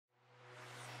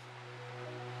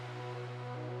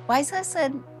Wysa is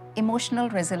an emotional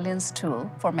resilience tool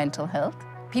for mental health.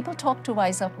 People talk to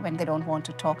Wysa when they don't want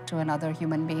to talk to another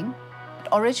human being.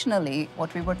 Originally,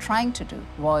 what we were trying to do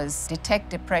was detect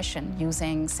depression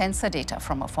using sensor data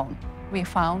from a phone. We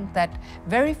found that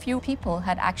very few people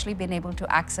had actually been able to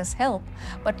access help,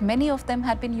 but many of them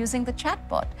had been using the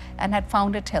chatbot and had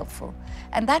found it helpful.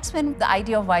 And that's when the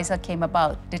idea of Wysa came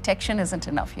about. Detection isn't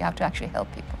enough, you have to actually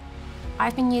help people.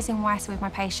 I've been using Wysa with my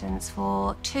patients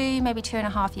for maybe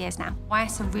 2.5 years now.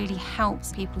 Wysa really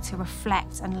helps people to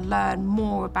reflect and learn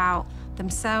more about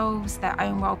themselves, their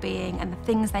own well-being, and the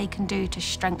things they can do to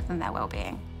strengthen their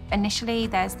well-being. Initially,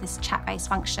 there's this chat-based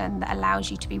function that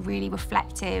allows you to be really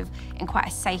reflective in quite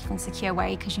a safe and secure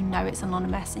way because you know it's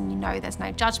anonymous and you know there's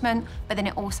no judgment, but then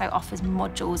it also offers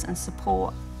modules and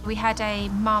support. We had a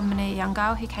mum and a young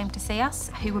girl who came to see us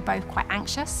who were both quite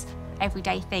anxious.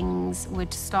 Everyday things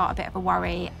would start a bit of a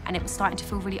worry and it was starting to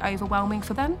feel really overwhelming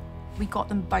for them. We got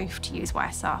them both to use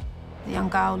Wysa. The young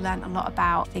girl learned a lot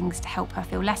about things to help her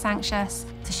feel less anxious,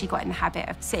 so she got in the habit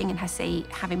of sitting in her seat,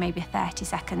 having maybe a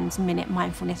 30-second, minute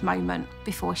mindfulness moment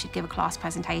before she'd give a class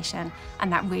presentation,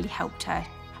 and that really helped her.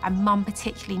 And Mum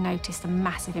particularly noticed a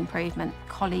massive improvement.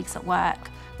 Colleagues at work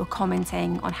were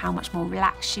commenting on how much more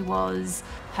relaxed she was.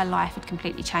 Her life had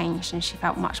completely changed and she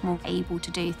felt much more able to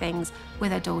do things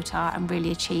with her daughter and really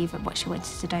achieve what she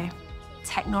wanted to do.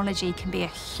 Technology can be a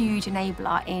huge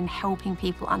enabler in helping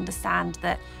people understand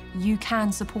that you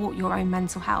can support your own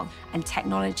mental health, and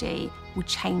technology will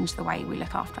change the way we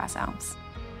look after ourselves.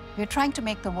 We're trying to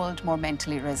make the world more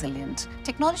mentally resilient.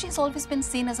 Technology has always been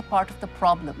seen as a part of the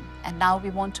problem, and now we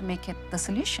want to make it the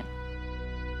solution.